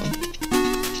thought so.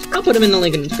 I'll put him in the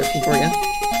link in the description for you.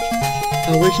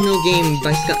 Original game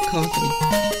by Scott Cawthon.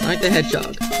 Sonic the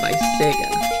Hedgehog by Sega.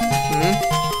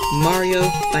 Mario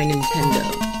by Nintendo.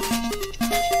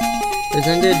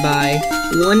 Presented by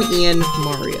One Ian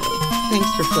Mario. Thanks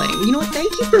for playing. You know what?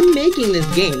 Thank you for making this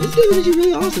game. This game is actually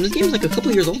really awesome. This game is like a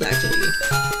couple years old, actually.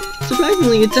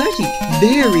 Surprisingly, it's actually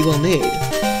very well made.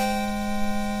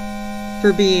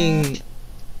 For being...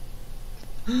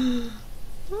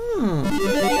 Oh.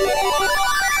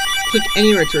 Click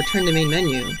anywhere to return to main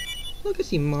menu. Look, I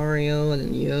see Mario, and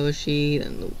then Yoshi,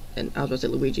 and I was about to say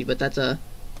Luigi, but that's a...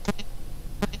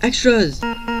 Extras!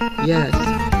 Yes.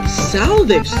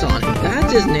 Salvage Sonic,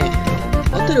 that's his name.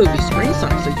 I thought it would be Spring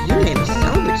Sonic, so your name is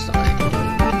Salvage Sonic.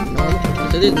 No,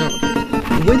 so it is normal.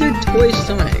 Withered Toy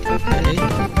Sonic, okay.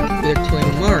 Withered Toy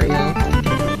Mario.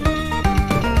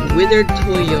 Withered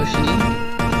Toy Yoshi.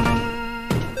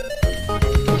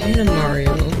 Phantom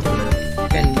Mario.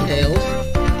 Phantom Tails.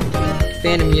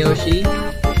 Phantom Yoshi.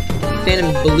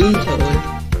 Phantom Balloon Toad.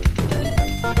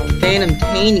 Phantom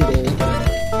Tangle.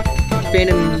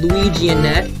 Phantom Luigi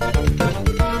Annette.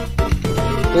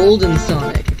 Golden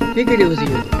Sonic. Figured it was you.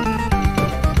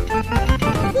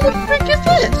 Who the frick is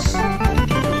this?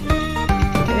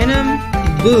 Phantom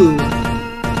Boo.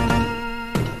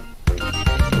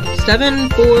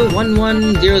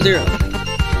 741100. Okay,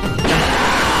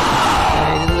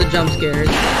 these are the jump scares.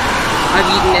 I've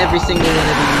eaten every single one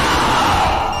of these.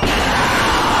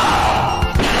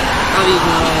 I've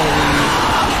eaten all of these.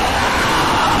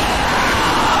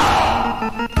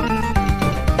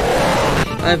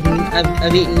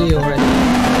 I've eaten you already.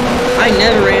 I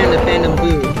never ran into Phantom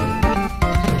Boo.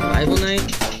 Survival night?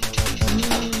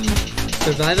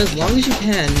 Survive as long as you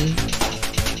can.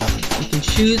 You can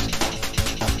choose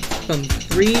from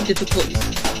 3 difficulty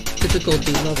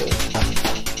levels.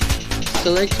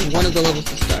 Select one of the levels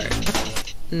to start.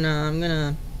 No, I'm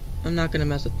not gonna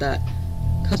mess with that.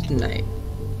 Custom night.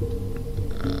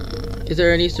 Is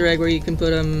there an Easter egg where you can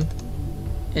put an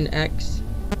X?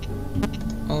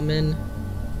 Almond.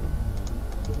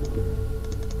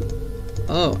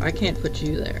 Oh, I can't put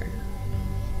you there.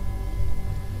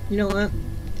 You know what?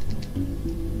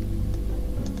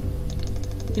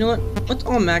 You know what? What's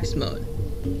all max mode?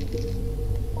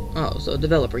 Oh, so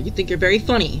developer, you think you're very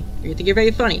funny. You think you're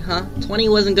very funny, huh? 20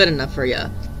 wasn't good enough for ya.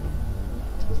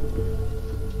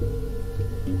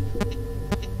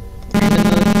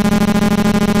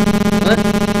 What?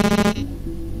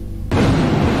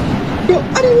 Bro,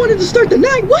 I didn't want it to start the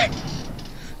night. What?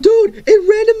 Dude, it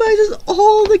randomizes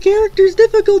all the characters'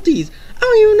 difficulties. I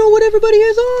don't even know what everybody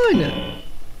is on.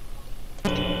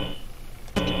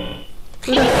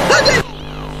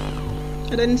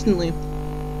 I died instantly.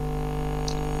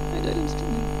 I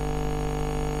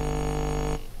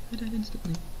died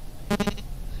instantly.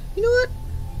 You know what?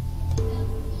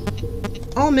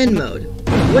 Almond mode.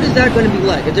 what is that going to be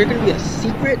like? Is there going to be a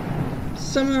secret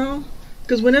somehow?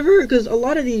 Because a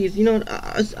lot of these, you know,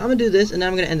 I'm going to do this and then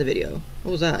I'm going to end the video.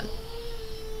 What was that?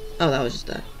 Oh, that was just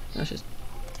that. That was just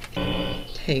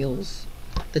tails.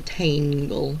 The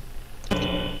tangle.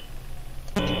 But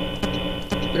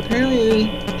apparently,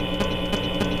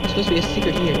 there's supposed to be a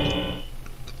secret here.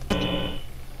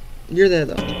 You're there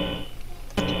though.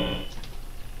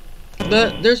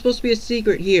 But there's supposed to be a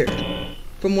secret here,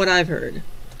 from what I've heard.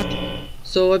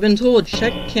 So I've been told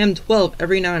check cam 12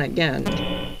 every now and again. Now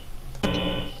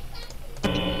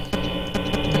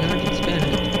I can spam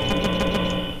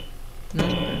it. No?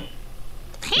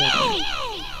 Okay.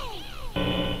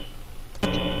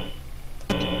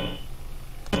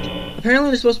 Apparently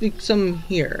there's supposed to be some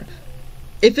here.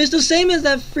 If it's the same as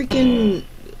that freaking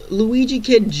Luigi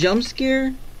kid jump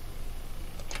scare,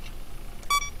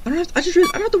 I don't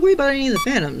have to worry about any of the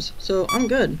phantoms, so I'm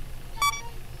good.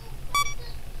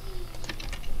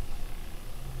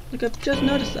 Look, I've just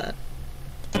noticed that.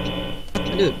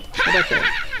 Dude, go back there.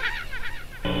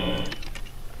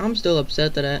 I'm still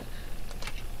upset that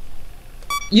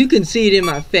you can see it in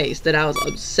my face that I was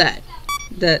upset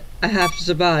that I have to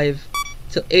survive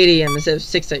till 8 AM instead of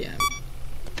 6 AM.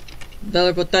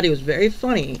 Developer thought it was very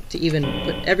funny to even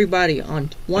put everybody on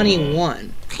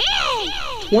 21.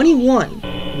 21!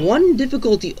 One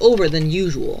difficulty over than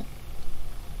usual.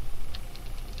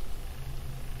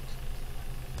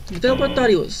 The developer thought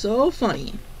he was so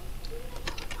funny.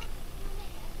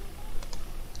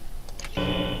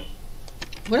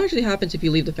 What actually happens if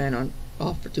you leave the fan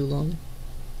off for too long?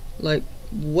 Like,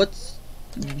 what's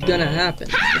gonna happen?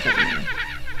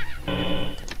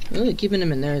 Really, keeping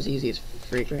him in there is easy as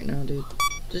freak right now, dude.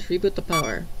 Just reboot the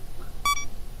power.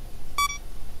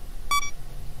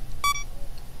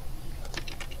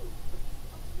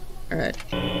 Alright.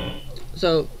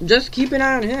 So, just keep an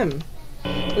eye on him.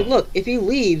 But look, if he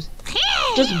leaves,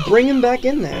 just bring him back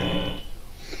in there.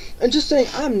 And just say,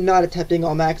 I'm not attempting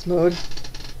all max mode.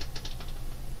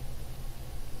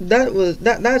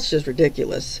 That's just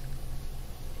ridiculous.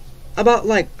 About,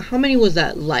 like, how many was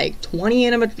that? Like, 10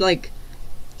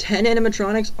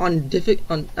 animatronics on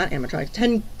not animatronics,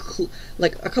 10,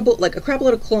 like, a crap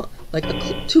load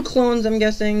of two clones, I'm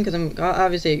guessing, because I'm,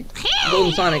 obviously,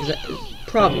 Golden Sonic is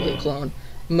probably a clone.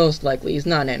 Most likely, he's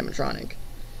not an animatronic.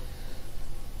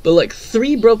 But, like,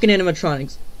 3 broken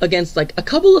animatronics against, like, a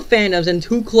couple of phantoms and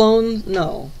 2 clones?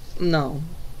 No.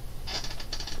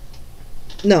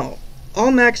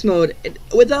 All max mode,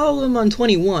 with all of them on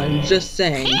 21, just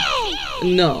saying,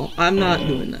 no, I'm not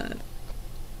doing that.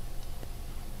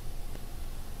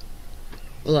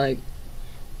 Like,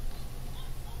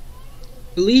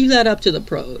 leave that up to the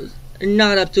pros,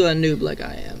 not up to a noob like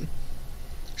I am.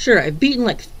 Sure, I've beaten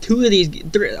like 2 of these,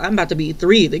 I'm about to beat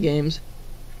 3 of the games.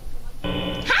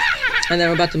 And then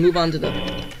we're about to move on to the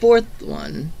 4th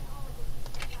one.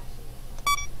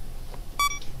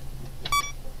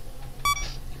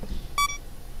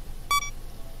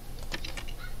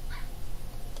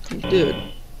 Dude,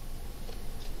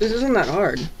 this isn't that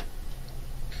hard.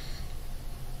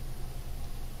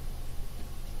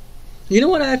 You know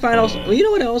what I find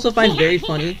also find very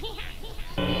funny?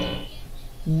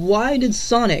 Why did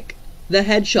Sonic the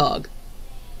Hedgehog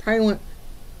probably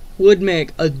would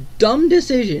make a dumb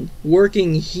decision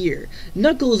working here?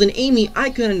 Knuckles and Amy I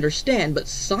could understand, but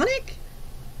Sonic?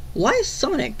 Why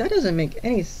Sonic? That doesn't make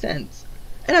any sense.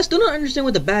 And I still don't understand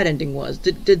what the bad ending was.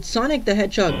 Did Sonic the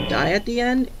Hedgehog die at the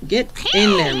end? Get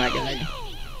in there, my guy.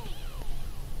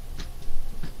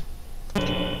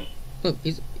 Look,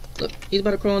 he's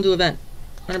about to crawl into a vent.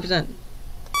 100%.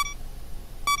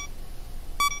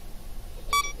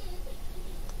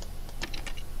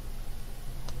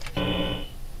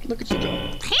 Look at you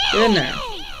go. Get in there.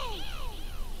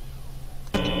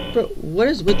 Bro, what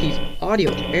is with these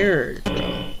audio errors,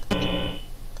 bro?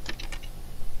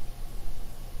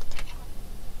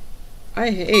 I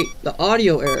hate the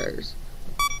audio errors.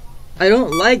 I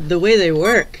don't like the way they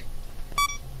work.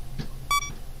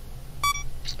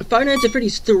 Five Nights at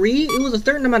Freddy's 3, it was a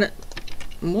certain amount of...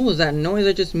 What was that noise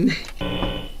I just made?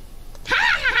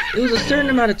 It was a certain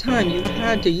amount of time you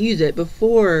had to use it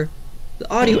before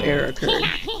the audio error occurred.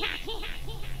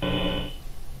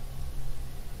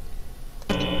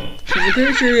 I'm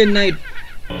pretty sure in night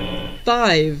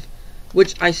 5,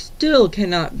 which I still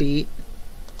cannot beat,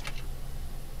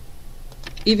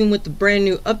 even with the brand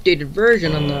new updated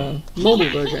version on the mobile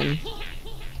version,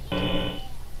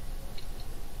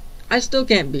 I still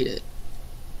can't beat it.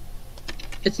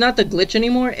 It's not the glitch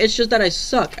anymore, it's just that I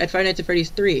suck at Five Nights at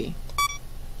Freddy's 3.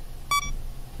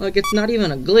 Like, it's not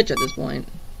even a glitch at this point.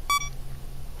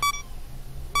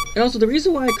 And also, the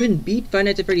reason why I couldn't beat Five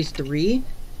Nights at Freddy's 3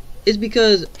 is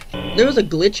because there was a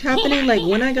glitch happening. Like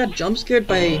when I got jump scared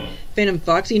by Phantom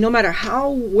Foxy, no matter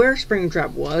where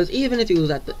Springtrap was, even if he was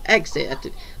at the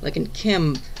exit, like in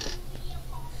Cam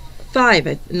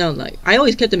 5, I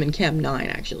always kept him in Cam 9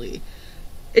 actually.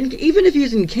 And even if he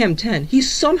was in Cam 10, he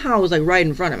somehow was like right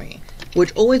in front of me,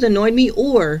 which always annoyed me,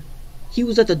 or he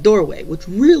was at the doorway, which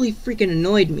really freaking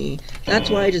annoyed me. That's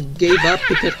why I just gave up,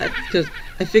 because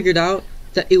I figured out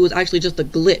that it was actually just a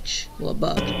glitch. Well, a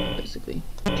bug, basically.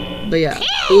 But yeah,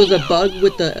 it was a bug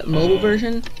with the mobile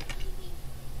version.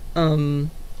 And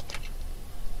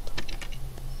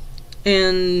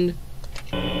I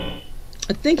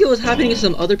think it was happening to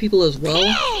some other people as well.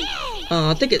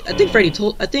 I think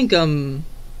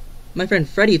my friend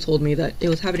Freddy told me that it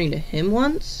was happening to him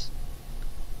once,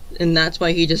 and that's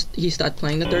why he stopped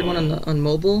playing the third one on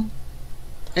mobile.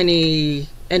 And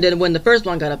then when the first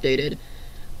one got updated,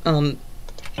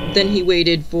 then he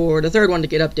waited for the third one to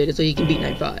get updated so he can beat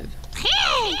Night 5. And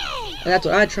that's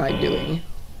what I tried doing.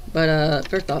 But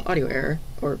first off, audio error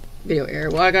or video error.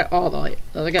 Well, I got I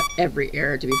got every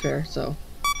error, to be fair. So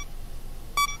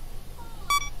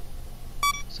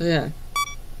yeah.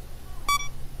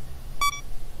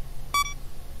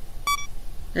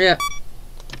 Yeah.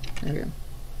 There we go.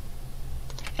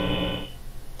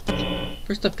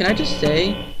 First off, can I just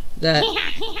say that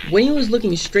when he was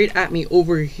looking straight at me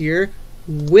over here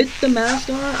with the mask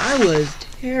on, I was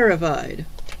terrified.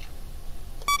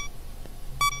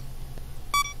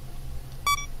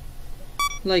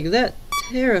 Like, that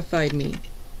terrified me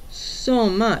so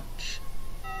much.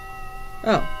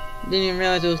 Oh, didn't even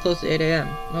realize it was close to 8 AM.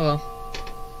 Oh well.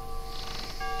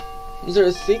 Was there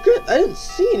a secret? I didn't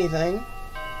see anything.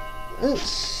 I didn't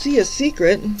see a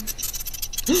secret.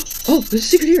 Oh, there's a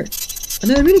secret here!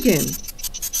 Another minigame!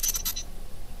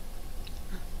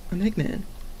 I'm Eggman.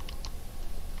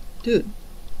 Dude.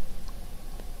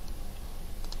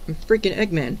 I'm freaking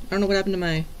Eggman. I don't know what happened to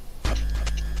my...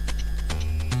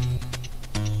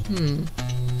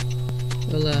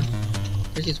 Well,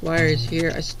 there's these wires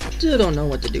here. I still don't know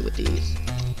what to do with these.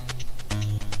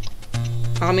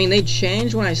 I mean, they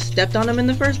changed when I stepped on them in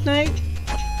the first night.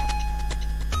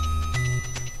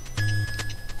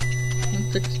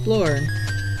 Let's explore.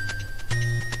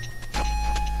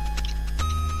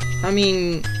 I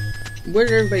mean, where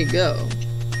did everybody go?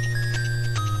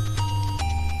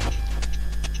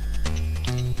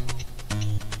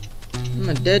 I'm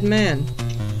a dead man.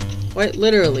 Quite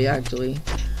literally, actually.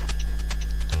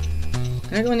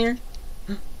 Can I go in here?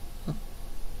 Oh.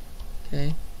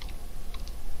 Okay.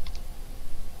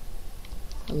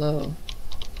 Hello.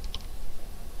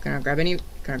 Can I grab any?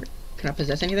 Can I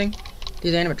possess anything?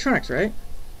 These are animatronics, right?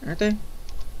 Aren't they? Can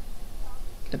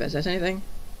I possess anything?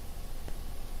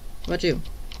 How about you?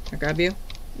 Can I grab you?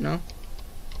 No? How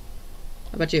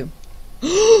about you?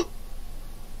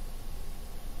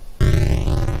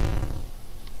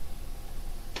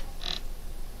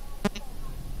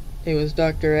 It was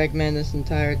Dr. Eggman this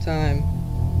entire time.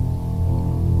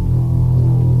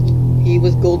 He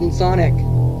was Golden Sonic.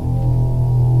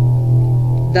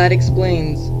 That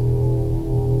explains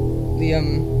the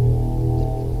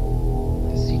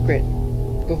secret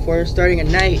before starting a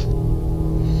night.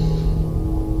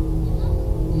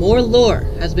 More lore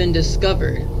has been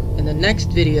discovered. In the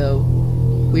next video,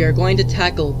 we are going to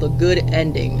tackle the good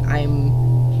ending. I'm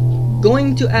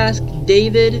going to ask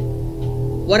David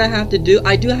what I have to do.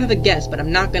 I do have a guess, but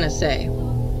I'm not gonna say.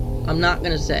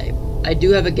 I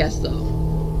do have a guess though.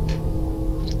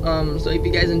 So if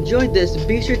you guys enjoyed this,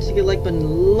 be sure to hit the like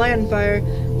button, light on fire.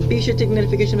 Be sure to take the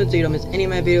notification bell so you don't miss any of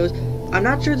my videos. I'm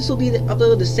not sure this will be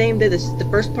uploaded the same day the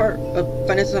first part of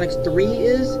Final Fantasy 3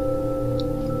 is.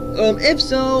 If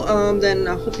so, then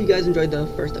I hope you guys enjoyed the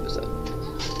first episode.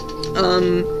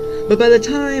 But by the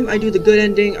time I do the good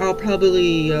ending, I'll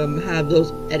probably have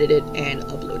those edited and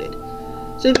uploaded.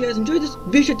 So if you guys enjoyed this,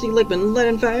 be sure to take the like button, light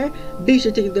on fire. Be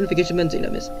sure to hit the notification button so you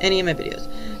don't miss any of my videos.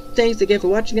 Thanks again for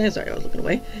watching, guys. Sorry I was looking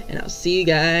away. And I'll see you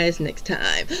guys next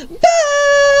time. Bye!